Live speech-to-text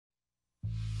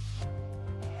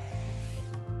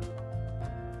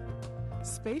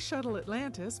Space Shuttle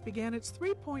Atlantis began its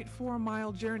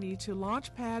 3.4-mile journey to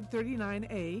Launch Pad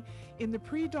 39A in the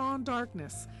pre-dawn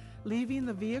darkness, leaving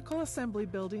the Vehicle Assembly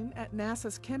Building at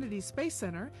NASA's Kennedy Space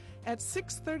Center at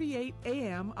 6:38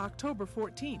 a.m. October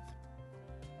 14th.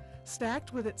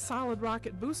 Stacked with its solid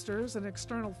rocket boosters and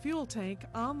external fuel tank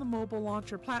on the mobile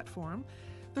launcher platform,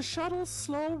 the shuttle's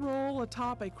slow roll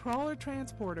atop a crawler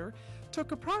transporter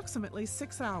took approximately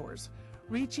 6 hours,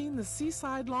 reaching the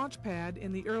seaside launch pad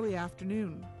in the early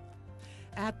afternoon.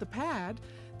 At the pad,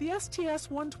 the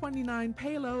Sts-129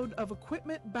 payload of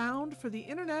equipment bound for the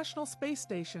International Space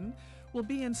Station will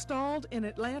be installed in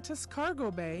Atlantis Cargo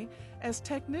Bay as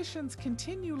technicians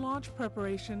continue launch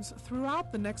preparations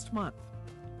throughout the next month.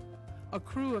 A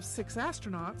crew of 6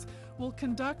 astronauts will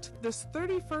conduct this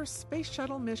 31st Space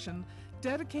Shuttle mission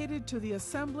dedicated to the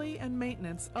assembly and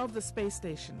maintenance of the space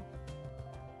station.